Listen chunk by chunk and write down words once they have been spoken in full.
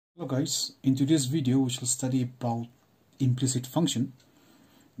Hello guys, in today's video we shall study about implicit function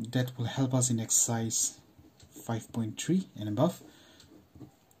that will help us in exercise 5.3 and above.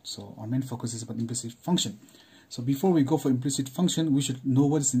 So our main focus is about implicit function. So before we go for implicit function, we should know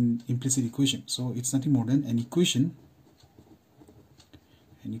what is an implicit equation. So it's nothing more than an equation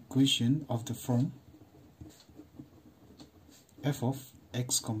of the form f of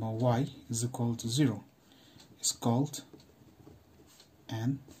x comma y is equal to 0. It's called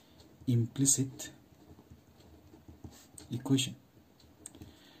an implicit equation.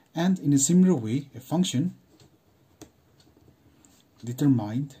 And in a similar way, a function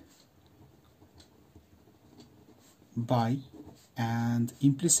determined by an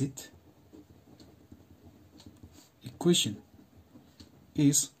implicit equation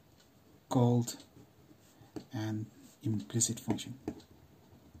is called an implicit function.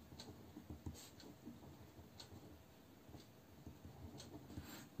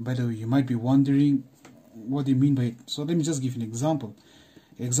 By the way, you might be wondering what do you mean by it. So let me just give you an example.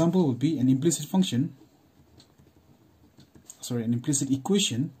 An example would be an implicit function, an implicit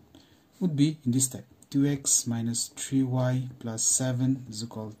equation would be in this type: 2x minus 3y plus 7 is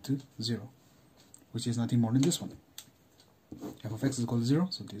equal to 0, which is nothing more than this one. F of x is equal to 0,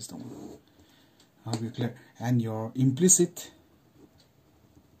 so this is the one. I hope you're clear. And your implicit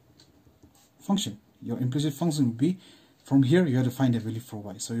function would be, from here you have to find a value for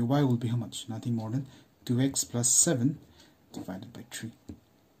y. So your y will be how much? Nothing more than 2x plus 7 divided by 3.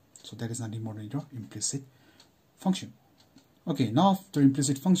 So that is nothing more than your implicit function. Okay, now after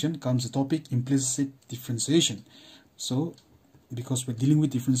implicit function comes the topic implicit differentiation. So because we're dealing with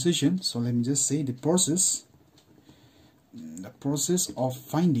differentiation, so let me just say the process of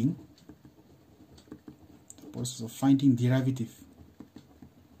finding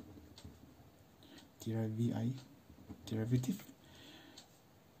derivative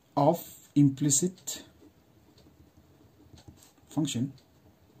of implicit function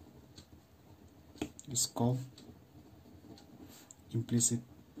is called implicit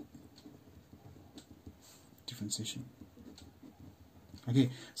differentiation. Okay,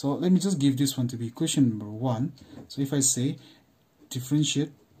 so let me just give this one to be equation number 1. So if I say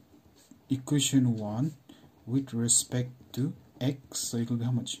differentiate equation 1 with respect to x, so it will be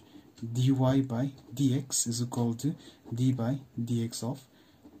how much? Dy by dx is equal to d by dx of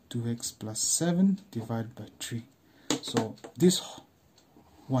 2x plus 7 divided by 3. So this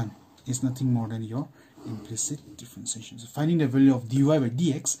one is nothing more than your implicit differentiation. So finding the value of dy by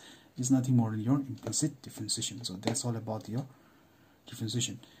dx is nothing more than your implicit differentiation. So that's all about your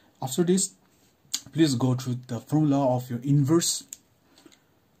differentiation. After this, please go through the formula of your inverse,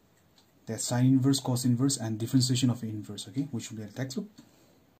 that's sine inverse, cos inverse, and differentiation of inverse, okay, which will be a textbook.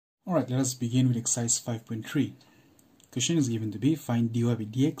 Alright, let us begin with exercise 5.3. Question is given to be find dy by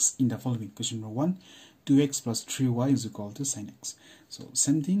dx in the following. Question number 1, 2x plus 3y is equal to sine x. So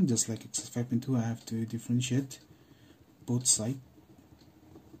same thing, just like exercise 5.2, I have to differentiate both sides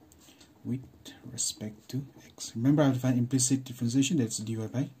with respect to x. Remember, I have to find implicit differentiation, that's dy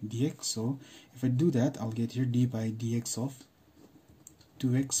by dx. So if I do that, I'll get here d by dx of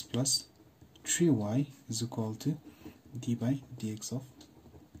 2x plus 3y is equal to d by dx of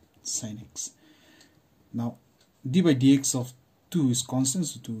sine x. Now d by dx of 2 is constant,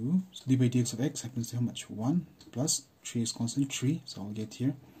 so 2, so d by dx of x happens to how much? 1 plus 3 is constant, 3, so I'll get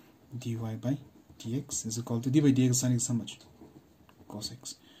here dy by dx is equal to d by dx of sine x how much? Cos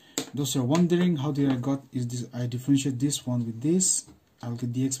x. Those who are wondering how did I got is this, I differentiate this one with this, I'll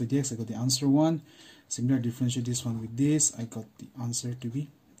get dx by dx, I got the answer 1. Similar, differentiate this one with this, I got the answer to be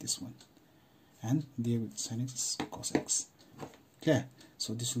this one. And there with sine x is cos x. Okay,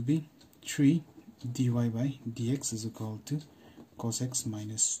 so this will be 3 dy by dx is equal to cos x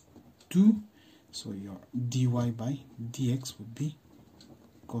minus 2. So your dy by dx would be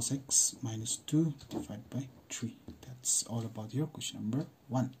cos x minus 2 divided by 3. That's all about your question number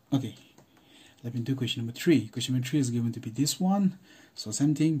 1. Okay, let me do question number 3. Question number 3 is given to be this one. So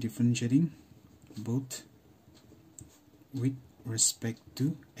same thing, differentiating both with respect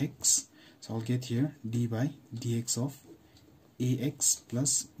to x. So I'll get here d by dx of ax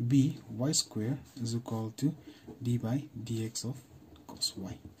plus by square is equal to d by dx of cos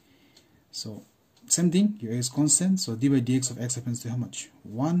y. So same thing, your a is constant, so d by dx of x happens to how much?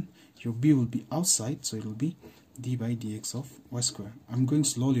 1. Your b will be outside, so it will be d by dx of y square. I'm going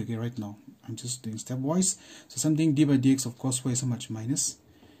slowly, okay, right now. I'm just doing stepwise. So something d by dx of cos y is how much? Minus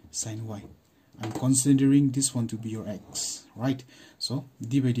sine y. I'm considering this one to be your x, right? So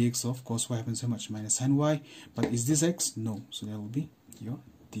d by dx of cos y happens how much? Minus sine y. But is this x? No. So that will be your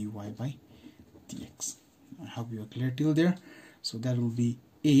dy by dx. I hope you are clear till there. So that will be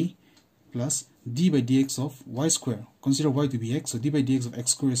a plus d by dx of y square. Consider y to be x, so d by dx of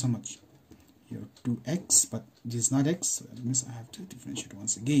x square is how much? Here 2x, but this is not x, so that means I have to differentiate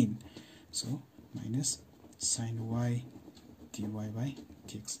once again. So minus sine y dy by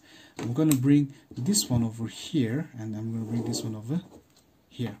dx. I'm going to bring this one over here, and I'm going to bring this one over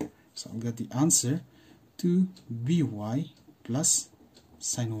here. So I've got the answer 2by plus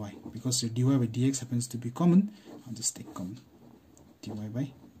sine y. Because your dy by dx happens to be common, I'll just take common. Dy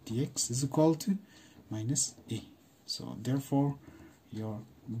by dx is equal to minus a. So therefore your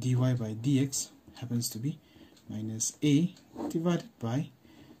dy by dx happens to be minus a divided by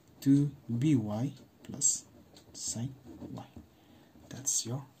 2by plus sine y. That's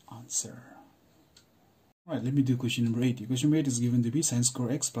your answer. Alright, let me do question number 8. Question number 8 is given to be sine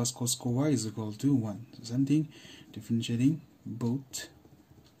square x plus cos square y is equal to 1. So same thing, differentiating both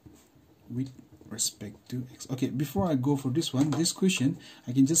with respect to x. Okay, before I go for this one, this question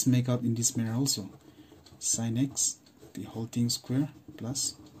I can just make out in this manner also. Sine x the whole thing square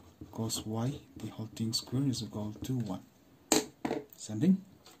plus cos y the whole thing square is equal to 1. Same thing,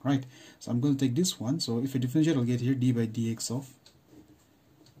 right? So I'm going to take this one. So if I differentiate, I'll get here d by dx of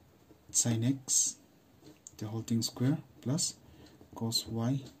sine x the whole thing square plus cos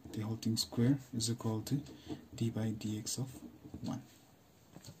y the whole thing square is equal to d by dx of 1.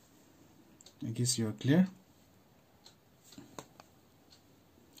 I guess you are clear.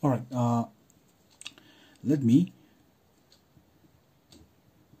 Alright, let me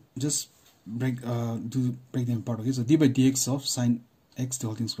just break them apart. Okay, so d by dx of sine x the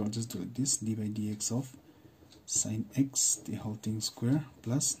whole thing square, I'll just do like this, d by dx of sine x the whole thing square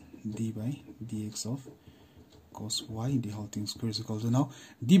plus d by dx of cos y the whole thing square is equal to, now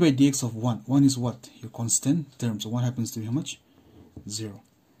d by dx of 1 is what? Your constant term, so 1 happens to be how much? 0.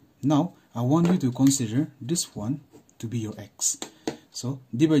 Now I want you to consider this one to be your x. So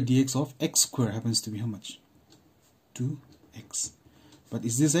d by dx of x square happens to be how much? 2x. But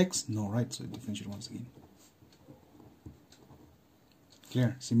is this x? No, right? So differentiate once again.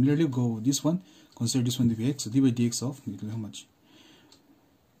 Clear? Similarly, go with this one. Consider this one to be x. So d by dx of it will be how much?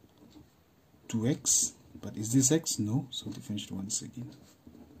 2x. But is this x? No. So differentiate once again.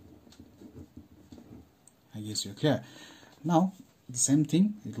 I guess you're clear. Now the same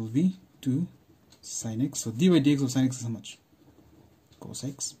thing, it will be 2 sine x. So d by dx of sine x is how much? Cos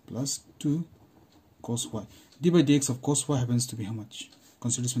x plus 2 cos y. D by dx of cos y happens to be how much?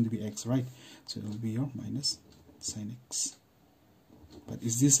 Consider this one to be x, right? So it will be your minus sine x. But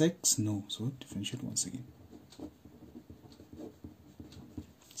is this x? No. So differentiate once again.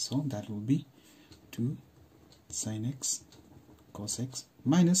 So that will be 2 sine x cos x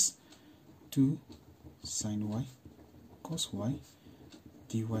minus 2 sine y cos y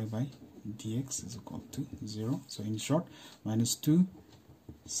dy by dx is equal to 0. So in short, minus 2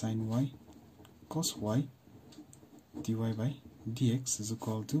 sine y cos y dy by dx is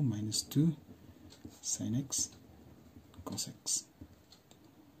equal to minus 2 sine x cos x.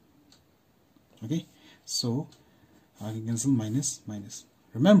 Okay, so I can cancel minus minus.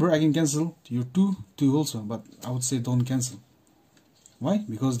 Remember, I can cancel your 2 also, but I would say don't cancel. Why?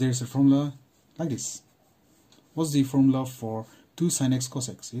 Because there's a formula like this. What's the formula for 2 sine x cos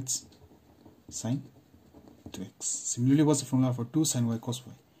x? It's sine 2x. Similarly, what's the formula for 2 sine y cos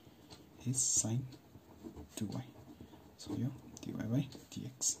y? It's sine 2y. So your dy by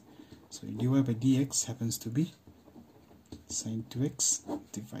dx. So your dy by dx happens to be sine 2x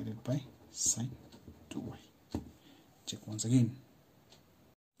divided by sine 2y. Check once again.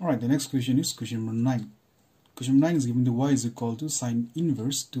 Alright, the next question is question number 9. Question number 9 is given to y is equal to sine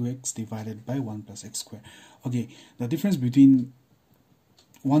inverse 2x divided by 1 plus x squared. Okay, the difference between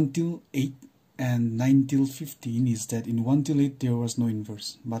 1 till 8 and 9 till 15 is that in 1 till 8 there was no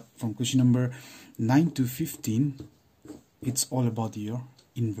inverse, but from question number 9 to 15 it's all about your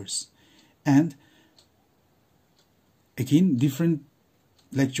inverse. And again, different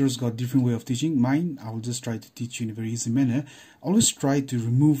lectures got different way of teaching. Mine, I will just try to teach you in a very easy manner. Always try to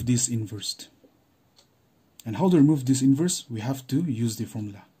remove this inverse. And how to remove this inverse? We have to use the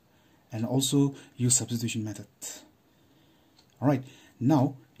formula and also use substitution method. Alright,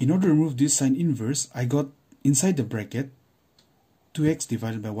 now in order to remove this sine inverse, I got inside the bracket 2x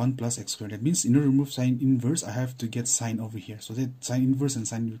divided by 1 plus x squared. That means in order to remove sine inverse, I have to get sine over here. So that sine inverse and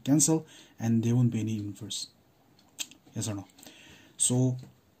sine will cancel and there won't be any inverse. Yes or no? So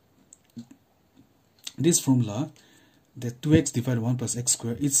this formula, the 2x divided by 1 plus x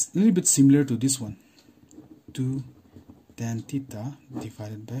squared, it's a little bit similar to this one. 2 tan theta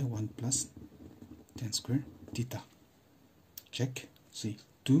divided by 1 plus tan squared theta. Check. See,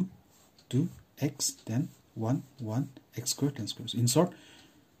 2 x then 1 x squared tan squared. So in short,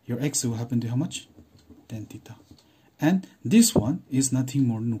 your x will happen to how much? Tan theta. And this one is nothing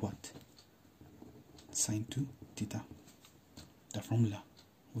more than what? Sine 2 theta. The formula,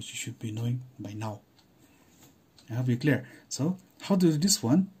 which you should be knowing by now. I hope you're clear. So how to do this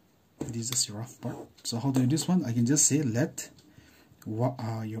one? This is just your rough part. So how to do this one? I can just say let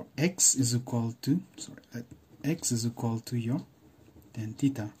your x is equal to, let x is equal to your tan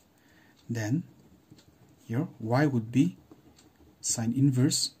theta. Then your y would be sine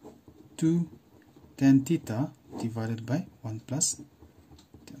inverse 2 tan theta divided by 1 plus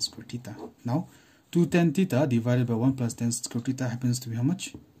tan square theta. Now 2 tan theta divided by 1 plus tan square theta happens to be how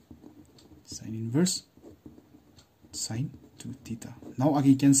much? Sine inverse sine 2 theta. Now I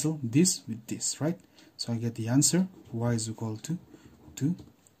can cancel this with this, right? So I get the answer y is equal to 2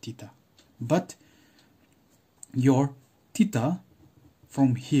 theta. But your theta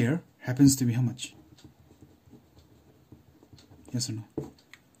from here happens to be how much? Yes or no?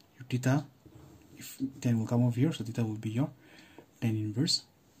 Your theta, if tan will come over here, so theta will be your tan inverse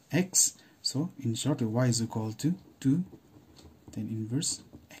x. So in short, y is equal to 2 tan inverse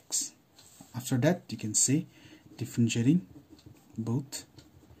x. After that, you can say differentiating both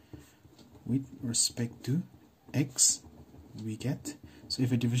with respect to x, we get, so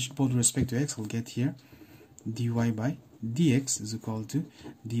if I differentiate both with respect to x, I'll get here dy by dx is equal to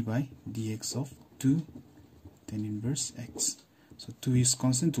d by dx of 2 tan inverse x. So 2 is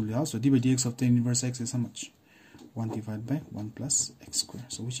constant to Liao, so d by dx of tan inverse x is how much? 1 divided by 1 plus x square,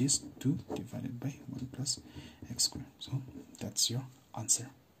 so which is 2 divided by 1 plus x square. So that's your answer.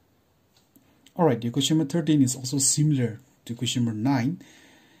 Alright, your question number 13 is also similar to question number 9.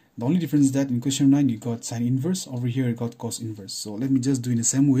 The only difference is that in question 9 you got sine inverse, over here you got cos inverse. So let me just do in the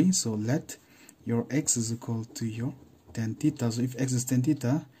same way. So let your x is equal to your tan theta. So if x is tan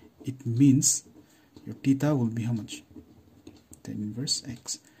theta, it means your theta will be how much? Tan inverse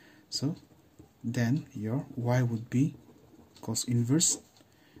x. So then your y would be cos inverse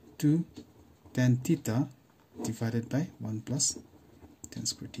 2 tan theta divided by 1 plus tan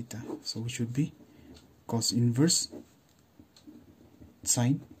square theta. So which should be cos inverse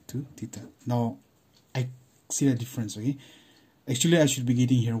sine 2 theta. Now I see the difference, okay? Actually I should be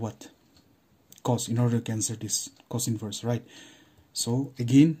getting here what? Cos, in order to cancel this cos inverse, right? So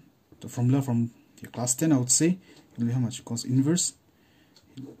again, the formula from your class 10, I would say it will be how much? Cos inverse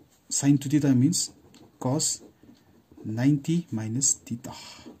sine 2 theta means cos 90 minus theta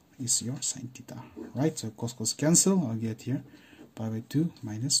is your sine theta, right? So cos cancel, I'll get here pi by 2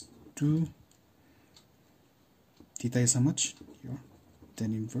 minus 2 theta is how much? Your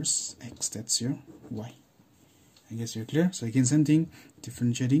tan inverse x, that's your y. I guess you're clear. So again, same thing,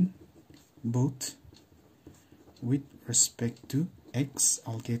 differentiating both with respect to x,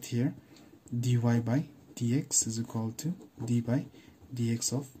 I'll get here dy by dx is equal to d by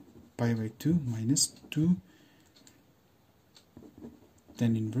dx of pi by 2 minus 2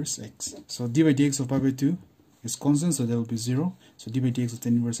 tan inverse x. So d by dx of pi by 2 is constant, so there will be 0. So d by dx of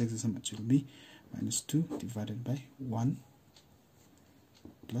tan inverse x is how much? It will be minus 2 divided by 1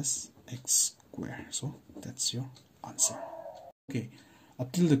 plus x square. So that's your answer. Okay,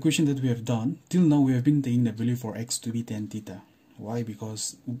 up till the question that we have done, till now we have been taking the value for x to be tan theta. Why?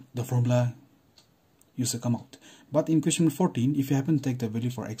 Because the formula used to come out. But in question 14, if you happen to take the value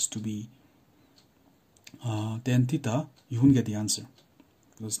for x to be tan theta, you won't get the answer,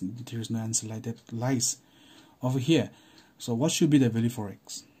 because there is no answer like that lies over here. So what should be the value for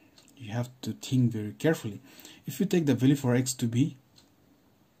x? You have to think very carefully. If you take the value for x to be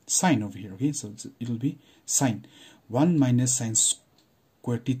sine over here, okay, so it will be sine 1 minus sine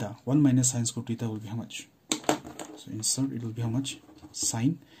square theta. 1 minus sine square theta will be how much? So insert, it will be how much?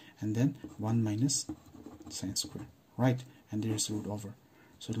 Sine, and then 1 minus sine square, right? And there is root over,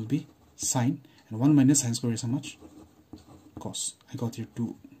 so it will be sine, and 1 minus sine square is how much? Cos. I got here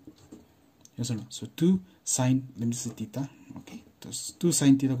 2. Yes or no? So 2 sine, let me say theta, okay, so 2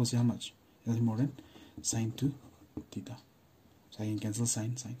 sine theta goes how much? Nothing more than sine 2 theta. So I can cancel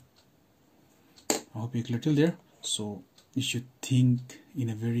sine. I hope you're clear till there. So you should think in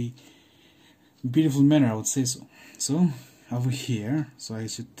a very beautiful manner, I would say so. So over here, so I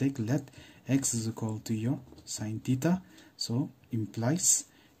should take let x is equal to your sine theta. So implies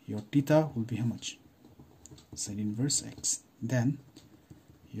your theta will be how much? Sine inverse x. Then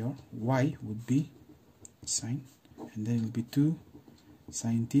your y would be sine, and then it will be 2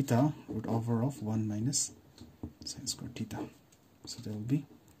 sine theta root over of 1 minus sine square theta. So there will be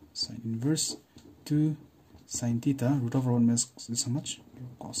sine inverse 2 sine theta root over 1 minus is how much? Your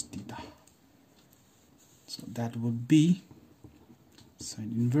cos theta. So that would be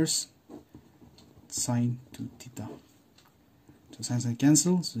sine inverse sine 2 theta. So sin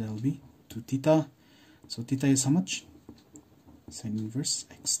cancel, so that will be 2 theta. So theta is how much? Sin inverse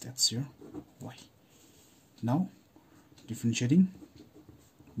x, that's your y. Now differentiating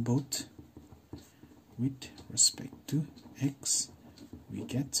both with respect to x, we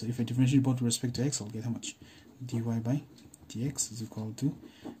get, so if I differentiate both with respect to x, I'll get how much? Dy by dx is equal to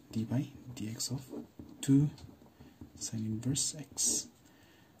d by dx of 2 sin inverse x.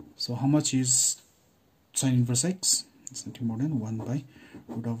 So how much is sin inverse x? It's nothing more than 1 by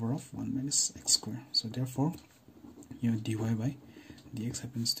root over of 1 minus x square. So therefore your dy by dx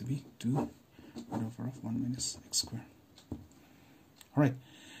happens to be 2 root over of 1 minus x square. Alright,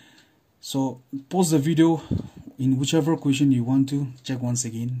 so pause the video in whichever question you want to, check once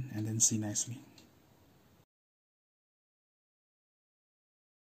again and then see nicely.